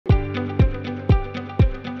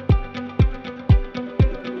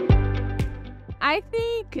I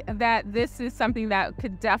think that this is something that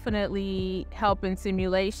could definitely help in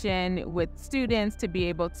simulation with students to be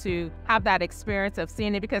able to have that experience of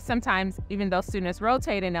seeing it, because sometimes even though students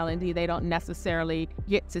rotate in L&D, they don't necessarily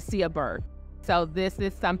get to see a birth. So this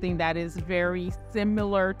is something that is very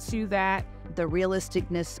similar to that. The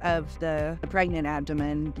realisticness of the pregnant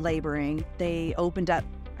abdomen laboring, they opened up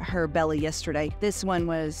her belly yesterday. This one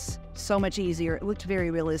was so much easier. It looked very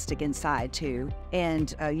realistic inside too.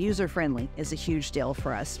 And user-friendly is a huge deal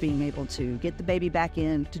for us, being able to get the baby back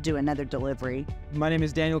in to do another delivery. My name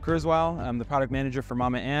is Daniel Kurzweil. I'm the product manager for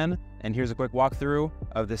MamaAnne, and here's a quick walkthrough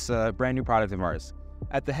of this brand new product of ours.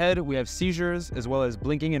 At the head, we have seizures, as well as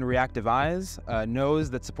blinking and reactive eyes, a nose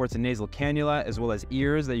that supports a nasal cannula, as well as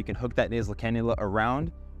ears that you can hook that nasal cannula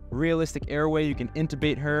around. Realistic airway, you can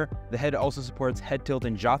intubate her. The head also supports head tilt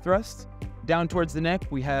and jaw thrust. Down towards the neck,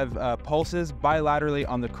 we have pulses bilaterally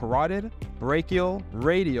on the carotid, brachial,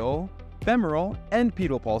 radial, femoral, and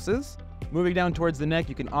pedal pulses. Moving down towards the neck,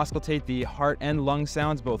 you can auscultate the heart and lung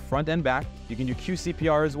sounds, both front and back. You can do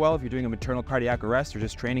QCPR as well if you're doing a maternal cardiac arrest or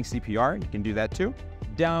just training CPR. You can do that too.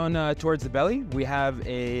 Down towards the belly, we have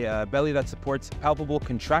a belly that supports palpable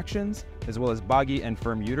contractions, as well as boggy and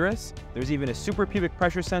firm uterus. There's even a suprapubic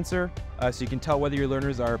pressure sensor, so you can tell whether your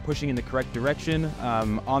learners are pushing in the correct direction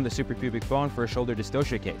on the suprapubic bone for a shoulder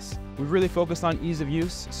dystocia case. We've really focused on ease of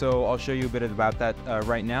use, so I'll show you a bit about that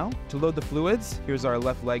right now. To load the fluids, here's our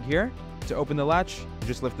left leg here. To open the latch, you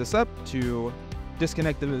just lift this up. To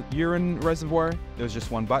disconnect the urine reservoir, there's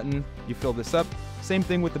just one button. You fill this up. Same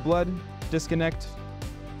thing with the blood. Disconnect.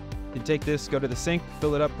 You take this, go to the sink,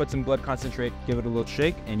 fill it up, put some blood concentrate, give it a little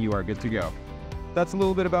shake, and you are good to go. That's a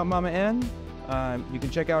little bit about MamaAnne. You can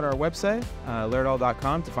check out our website,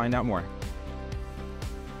 Laerdal.com, to find out more.